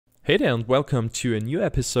Hey there and welcome to a new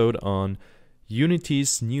episode on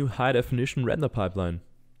Unity's new high-definition render pipeline.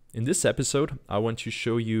 In this episode, I want to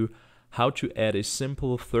show you how to add a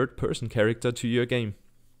simple third-person character to your game.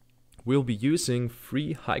 We'll be using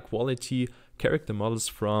free high-quality character models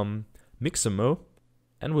from Mixamo,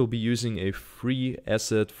 and we'll be using a free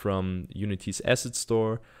asset from Unity's asset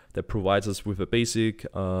store that provides us with a basic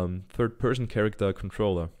third-person character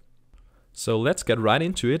controller. So let's get right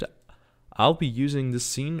into it. I'll be using this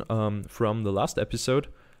scene from the last episode,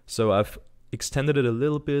 so I've extended it a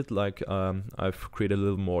little bit, like I've created a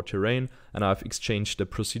little more terrain, and I've exchanged the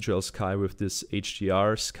procedural sky with this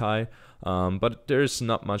HDR sky, but there's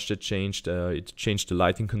not much that changed. It changed the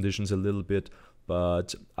lighting conditions a little bit,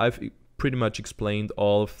 but I've pretty much explained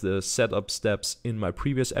all of the setup steps in my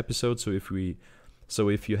previous episode, so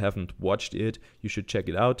if you haven't watched it, you should check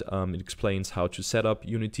it out. It explains how to set up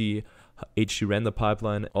Unity HD render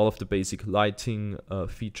pipeline, all of the basic lighting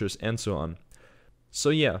features and so on.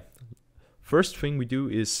 So yeah, first thing we do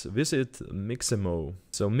is visit Mixamo.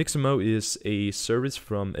 So Mixamo is a service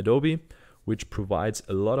from Adobe which provides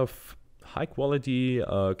a lot of high quality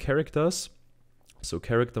characters, so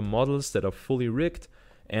character models that are fully rigged,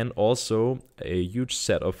 and also a huge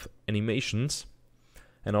set of animations.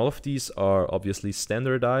 And all of these are obviously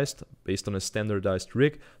standardized based on a standardized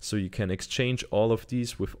rig, so you can exchange all of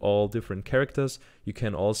these with all different characters. You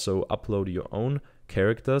can also upload your own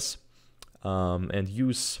characters and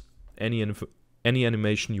use any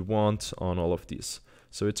animation you want on all of these.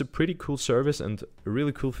 So it's a pretty cool service, and a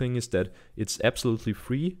really cool thing is that it's absolutely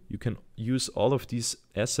free. You can use all of these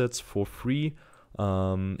assets for free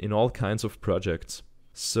in all kinds of projects.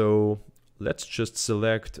 So let's just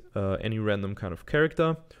select any random kind of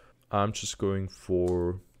character. I'm just going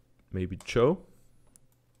for maybe Joe.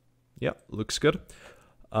 Yeah, looks good.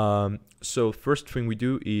 So first thing we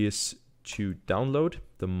do is to download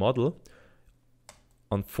the model.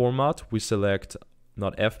 On format, we select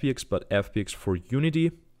not FBX, but FBX for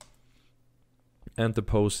Unity. And the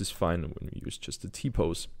pose is fine when we use just the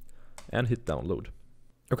T-pose. And hit download.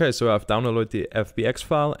 Okay, so I've downloaded the FBX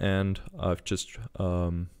file, and I've just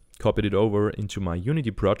copied it over into my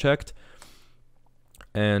Unity project,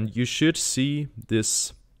 and you should see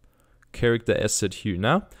this character asset here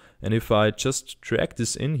now. And if I just drag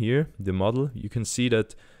this in here, the model, you can see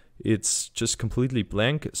that it's just completely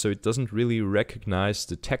blank, so it doesn't really recognize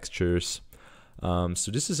the textures.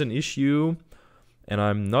 So this is an issue, and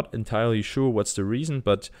I'm not entirely sure what's the reason,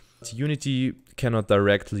 but Unity cannot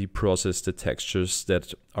directly process the textures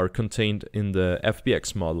that are contained in the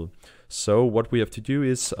FBX model. So what we have to do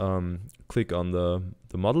is click on the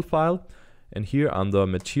model file, and here under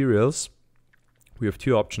materials we have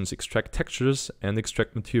two options: extract textures and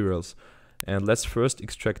extract materials. And let's first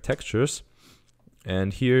extract textures,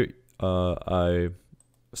 and here I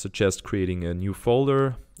suggest creating a new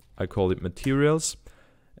folder. I call it materials,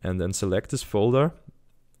 and then select this folder,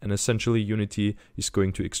 and essentially Unity is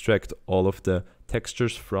going to extract all of the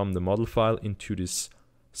textures from the model file into this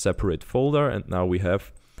separate folder. And now we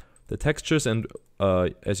have the textures, and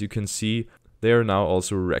as you can see, they are now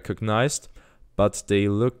also recognized, but they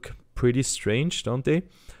look pretty strange, don't they?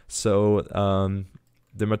 So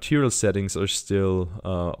the material settings are still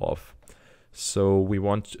off. So we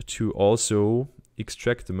want to also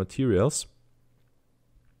extract the materials,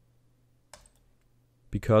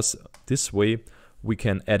 because this way we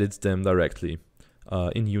can edit them directly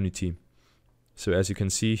in Unity. So as you can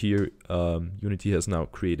see here, Unity has now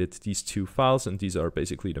created these two files, and these are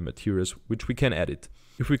basically the materials which we can edit.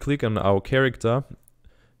 If we click on our character,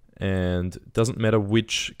 and it doesn't matter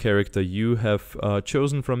which character you have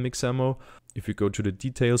chosen from Mixamo, if you go to the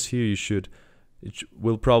details here, it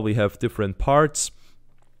will probably have different parts,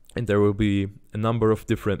 and there will be a number of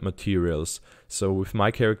different materials. So with my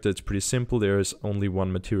character, it's pretty simple. There is only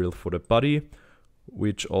one material for the body,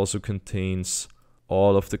 which also contains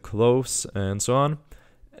all of the clothes and so on,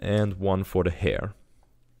 and one for the hair.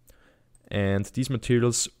 And these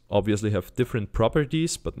materials obviously have different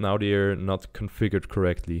properties, but now they are not configured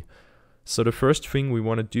correctly. So the first thing we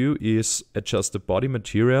want to do is adjust the body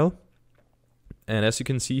material. And as you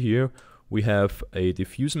can see here, we have a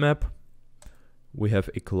diffuse map, we have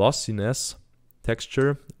a glossiness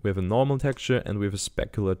texture, we have a normal texture, and we have a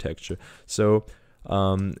specular texture. So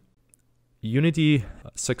Unity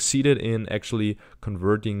succeeded in actually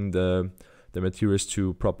converting the materials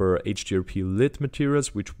to proper HDRP lit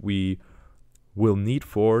materials, which we will need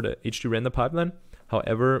for the HD render pipeline.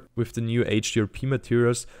 However, with the new HDRP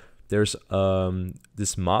materials, there's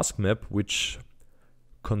this mask map which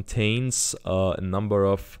contains a number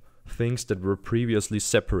of things that were previously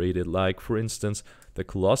separated, like for instance the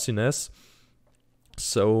glossiness.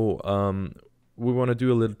 So we want to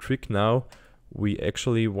do a little trick now. We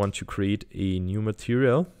actually want to create a new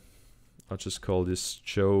material. I'll just call this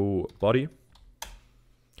Joe body.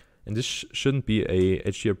 And this shouldn't be a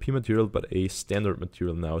HDRP material, but a standard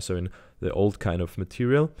material now, so in the old kind of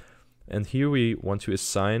material. And here we want to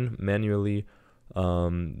assign manually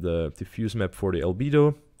the diffuse map for the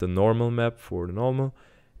albedo, the normal map for the normal,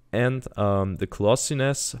 and the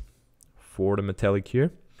glossiness for the metallic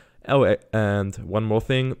here. Oh, and one more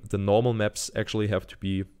thing, the normal maps actually have to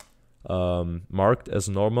be marked as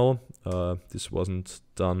normal. This wasn't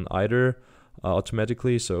done either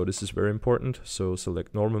automatically, so this is very important. So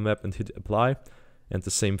select normal map and hit apply, and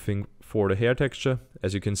the same thing for the hair texture.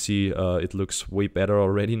 As you can see, it looks way better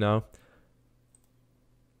already now.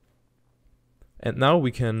 And now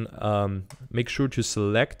we can make sure to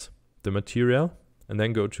select the material and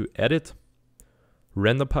then go to edit,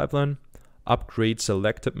 render pipeline, upgrade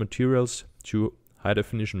selected materials to high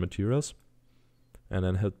definition materials, and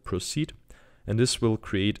then hit proceed. And this will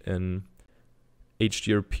create an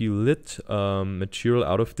HDRP lit material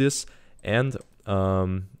out of this. And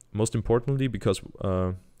most importantly, because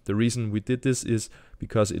the reason we did this is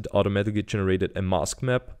because it automatically generated a mask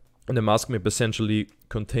map, and the mask map essentially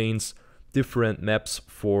contains different maps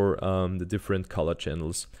for the different color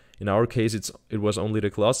channels. In our case, it was only the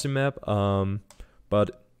glossy map,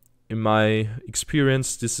 but in my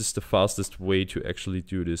experience, this is the fastest way to actually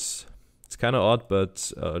do this. It's kind of odd,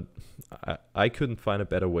 but I couldn't find a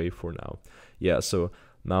better way for now. Yeah, so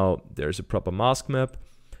now there's a proper mask map,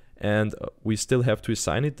 and we still have to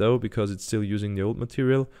assign it though, because it's still using the old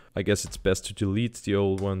material. I guess it's best to delete the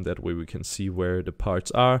old one, that way we can see where the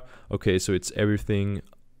parts are. Okay, so it's everything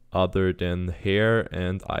other than hair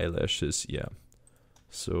and eyelashes, yeah.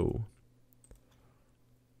 So,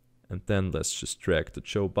 and then let's just drag the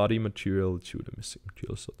Joe body material to the missing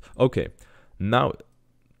material slot. Okay, now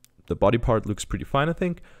the body part looks pretty fine, I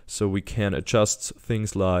think. So we can adjust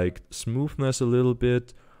things like smoothness a little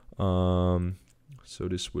bit. So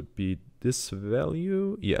this would be this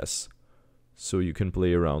value, yes. So you can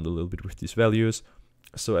play around a little bit with these values.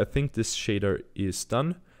 So I think this shader is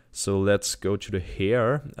done. So let's go to the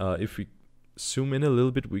hair. If we zoom in a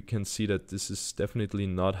little bit, we can see that this is definitely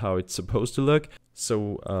not how it's supposed to look.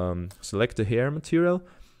 So select the hair material.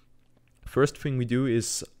 First thing we do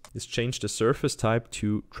is change the surface type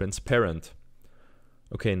to transparent.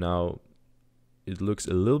 Okay, now it looks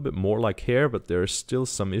a little bit more like hair, but there are still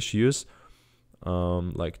some issues,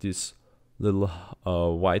 like these little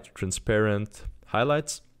white transparent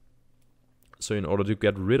highlights. So in order to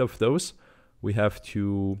get rid of those, we have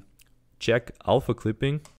to check alpha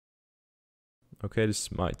clipping. Okay,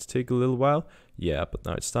 this might take a little while. Yeah, but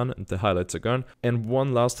now it's done and the highlights are gone. And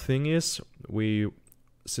one last thing is,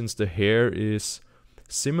 since the hair is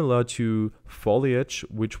similar to foliage,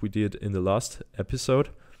 which we did in the last episode,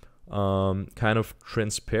 kind of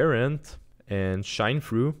transparent and shine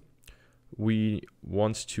through, we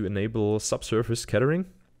want to enable subsurface scattering.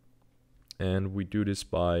 And we do this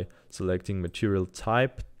by selecting material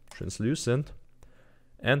type, translucent,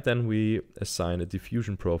 and then we assign a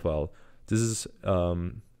diffusion profile. This is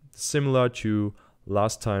similar to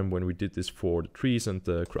last time when we did this for the trees and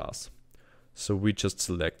the grass. So we just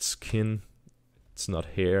select skin. It's not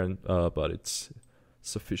hair, but it's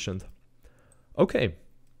sufficient. Okay,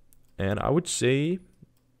 and I would say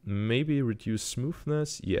maybe reduce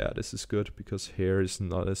smoothness. Yeah, this is good because hair is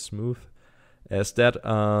not as smooth as that.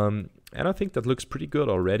 And I think that looks pretty good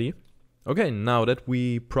already. Okay, now that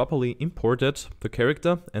we properly imported the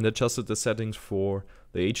character and adjusted the settings for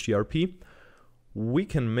the HDRP, we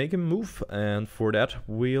can make a move, and for that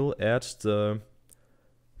we'll add the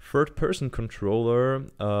third-person controller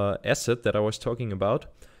asset that I was talking about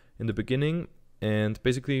in the beginning. And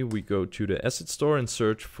basically we go to the asset store and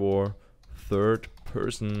search for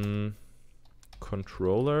third-person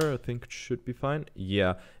controller. I think it should be fine.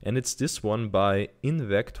 Yeah, and it's this one by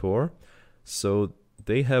Invector. So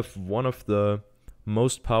they have one of the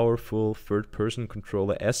most powerful third-person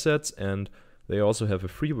controller assets, and they also have a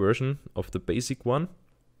free version of the basic one.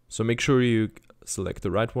 So make sure you select the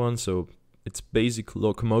right one. So it's basic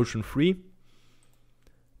locomotion free.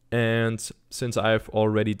 And since I've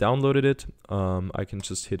already downloaded it, I can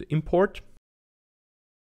just hit import.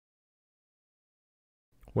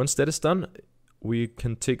 Once that is done, we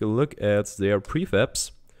can take a look at their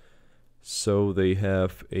prefabs. So they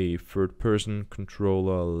have a third-person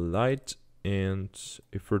controller light and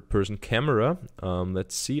a third-person camera.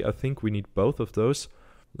 Let's see, I think we need both of those.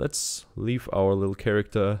 Let's leave our little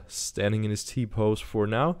character standing in his T-pose for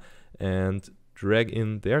now and drag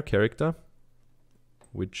in their character,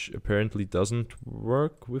 which apparently doesn't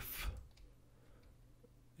work with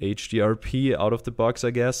HDRP out of the box,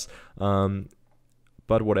 I guess.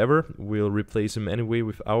 But whatever, we'll replace him anyway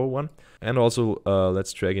with our one. And also,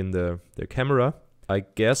 let's drag in the camera. I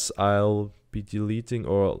guess I'll be deleting,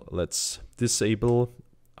 or let's disable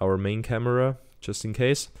our main camera just in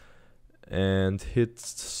case. And hit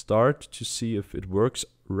start to see if it works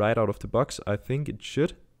right out of the box. I think it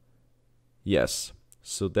should. Yes,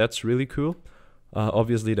 so that's really cool.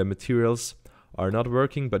 Obviously the materials are not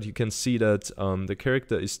working, but you can see that the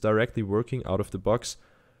character is directly working out of the box.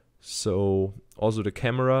 So also the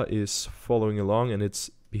camera is following along and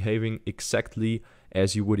it's behaving exactly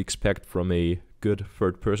as you would expect from a good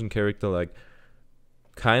third-person character, like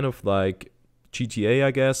kind of like GTA,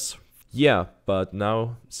 I guess. Yeah, but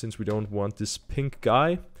now since we don't want this pink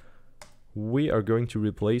guy, we are going to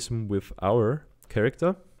replace him with our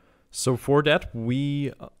character. So for that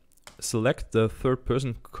we select the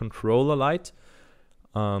third-person controller light,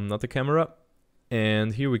 not the camera.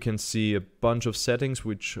 And here we can see a bunch of settings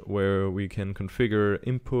where we can configure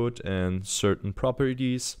input and certain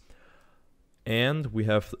properties. And we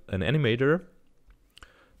have an animator.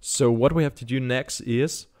 So what we have to do next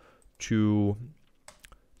is to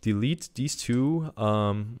delete these two.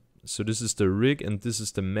 So this is the rig and this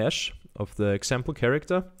is the mesh of the example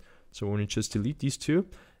character. So when you just delete these two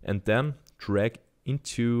and then drag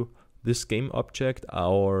into this game object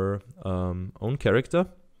our own character.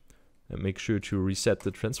 And make sure to reset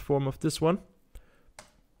the transform of this one.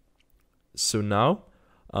 So now,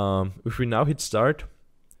 if we now hit start,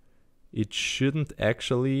 it shouldn't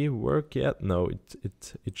actually work yet. No,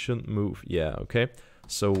 it shouldn't move. Yeah, okay.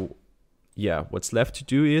 So yeah, what's left to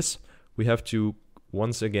do is we have to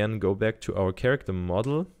once again go back to our character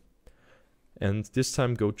model and this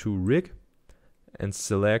time go to rig and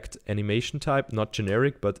select animation type, not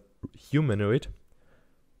generic, but humanoid.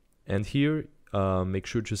 And here make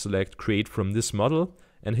sure to select create from this model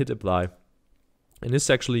and hit apply. And this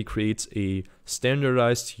actually creates a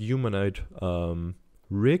standardized humanoid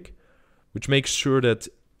rig, which makes sure that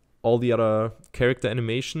all the other character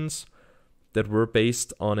animations that were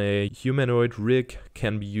based on a humanoid rig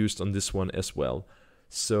can be used on this one as well.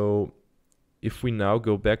 So if we now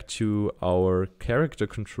go back to our character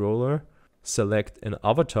controller, select an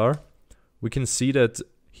avatar, we can see that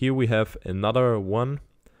here we have another one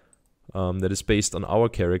that is based on our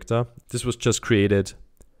character. This was just created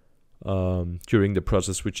during the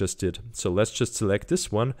process we just did. So let's just select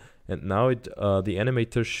this one, and now the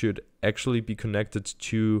animator should actually be connected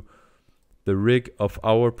to the rig of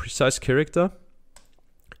our precise character.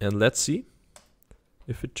 And let's see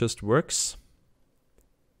if it just works.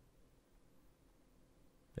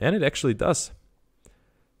 And it actually does.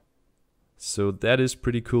 So that is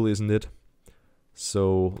pretty cool, isn't it?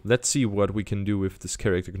 So let's see what we can do with this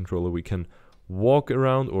character controller. We can walk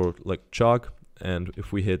around or like jog, and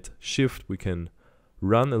if we hit shift we can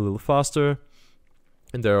run a little faster.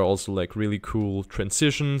 And there are also like really cool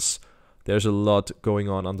transitions. There's a lot going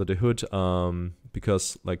on under the hood,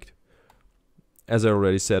 because like as I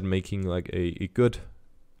already said, making like a good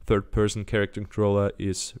third-person character controller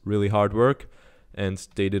is really hard work, and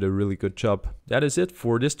they did a really good job. That is it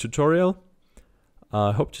for this tutorial.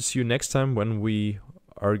 I hope to see you next time when we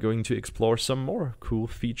are going to explore some more cool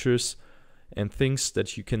features and things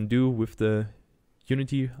that you can do with the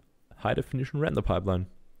Unity high definition render pipeline.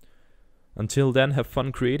 Until then, have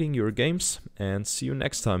fun creating your games and see you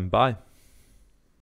next time. Bye.